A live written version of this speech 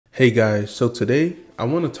Hey guys, so today I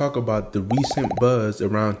want to talk about the recent buzz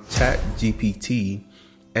around GPT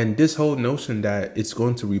and this whole notion that it's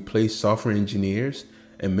going to replace software engineers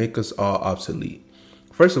and make us all obsolete.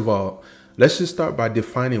 First of all, let's just start by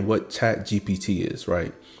defining what GPT is,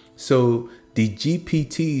 right? So the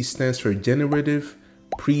GPT stands for Generative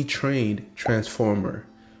Pre-trained Transformer,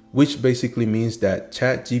 which basically means that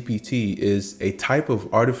GPT is a type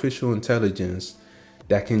of artificial intelligence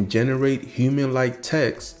that can generate human-like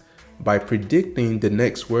text by predicting the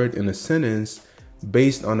next word in a sentence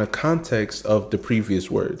based on the context of the previous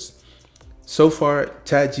words. So far,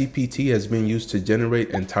 GPT has been used to generate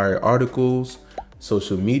entire articles,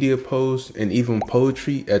 social media posts, and even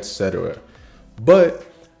poetry, etc. But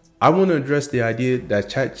I want to address the idea that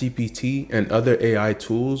GPT and other AI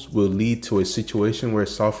tools will lead to a situation where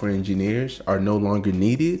software engineers are no longer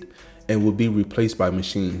needed and will be replaced by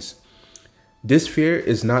machines. This fear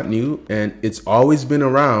is not new, and it's always been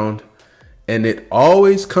around, and it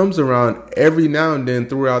always comes around every now and then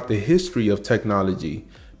throughout the history of technology,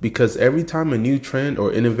 because every time a new trend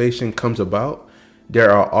or innovation comes about,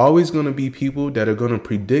 there are always going to be people that are going to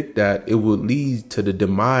predict that it will lead to the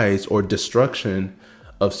demise or destruction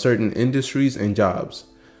of certain industries and jobs.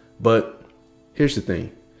 But here's the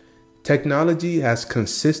thing. Technology has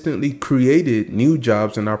consistently created new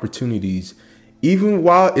jobs and opportunities, even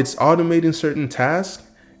while it's automating certain tasks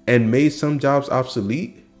and made some jobs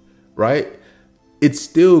obsolete, right? It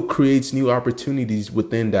still creates new opportunities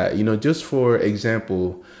within that. Just for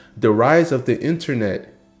example, the rise of the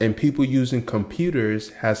internet and people using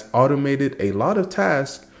computers has automated a lot of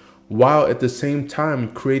tasks while at the same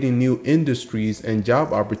time creating new industries and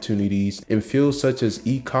job opportunities in fields such as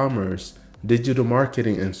e-commerce, digital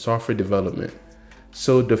marketing, and software development.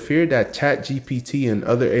 So the fear that GPT and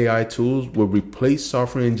other AI tools will replace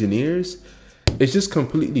software engineers is just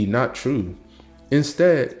completely not true.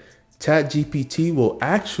 Instead, GPT will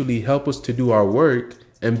actually help us to do our work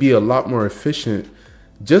and be a lot more efficient,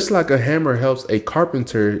 just like a hammer helps a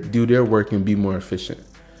carpenter do their work and be more efficient.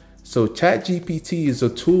 So GPT is a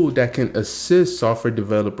tool that can assist software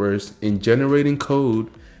developers in generating code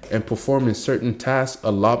and performing certain tasks a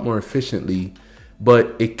lot more efficiently,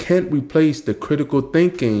 but it can't replace the critical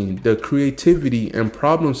thinking, the creativity, and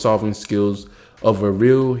problem-solving skills of a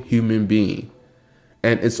real human being.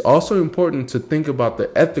 And it's also important to think about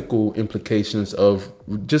the ethical implications of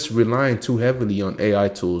just relying too heavily on AI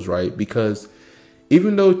tools, right? Because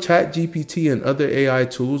even though GPT and other AI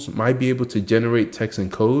tools might be able to generate text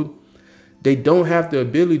and code, they don't have the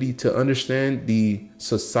ability to understand the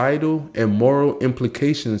societal and moral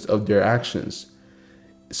implications of their actions.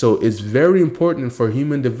 So it's very important for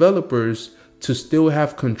human developers to still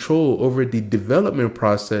have control over the development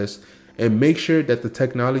process and make sure that the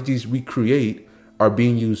technologies we create are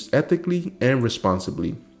being used ethically and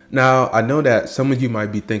responsibly. Now, I know that some of you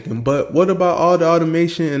might be thinking, but what about all the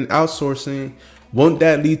automation and outsourcing? Won't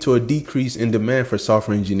that lead to a decrease in demand for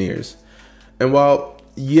software engineers? And while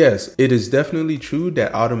yes, it is definitely true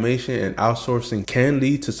that automation and outsourcing can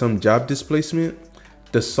lead to some job displacement,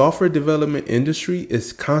 the software development industry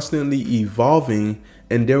is constantly evolving,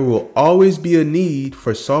 and there will always be a need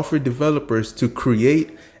for software developers to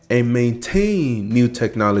create and maintain new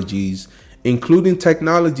technologies, including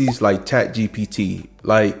technologies like GPT.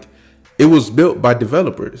 Like, it was built by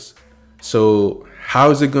developers. So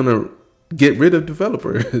how is it going to get rid of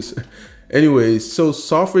developers? Anyways, so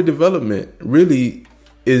software development really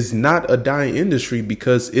is not a dying industry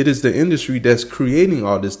because it is the industry that's creating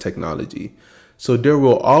all this technology. So there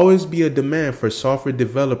will always be a demand for software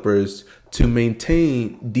developers to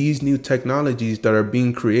maintain these new technologies that are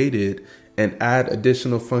being created and add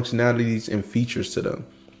additional functionalities and features to them.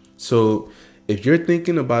 So if you're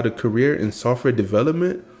thinking about a career in software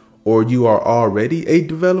development, or you are already a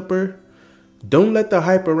developer, don't let the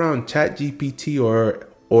hype around GPT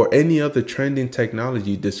or any other trending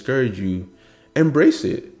technology discourage you. Embrace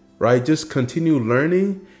it, right? Just continue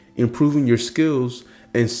learning, improving your skills,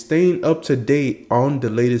 and staying up to date on the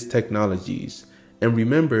latest technologies. And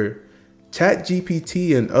remember,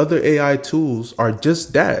 GPT and other AI tools are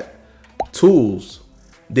just that, tools.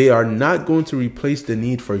 They are not going to replace the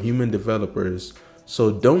need for human developers.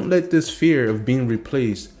 So don't let this fear of being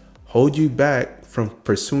replaced hold you back from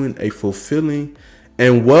pursuing a fulfilling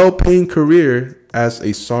and well-paying career as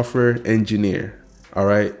a software engineer. All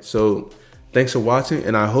right. So thanks for watching,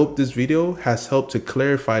 and I hope this video has helped to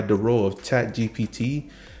clarify the role of GPT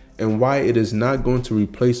and why it is not going to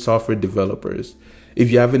replace software developers. If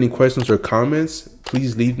you have any questions or comments,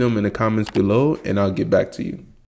 please leave them in the comments below and I'll get back to you.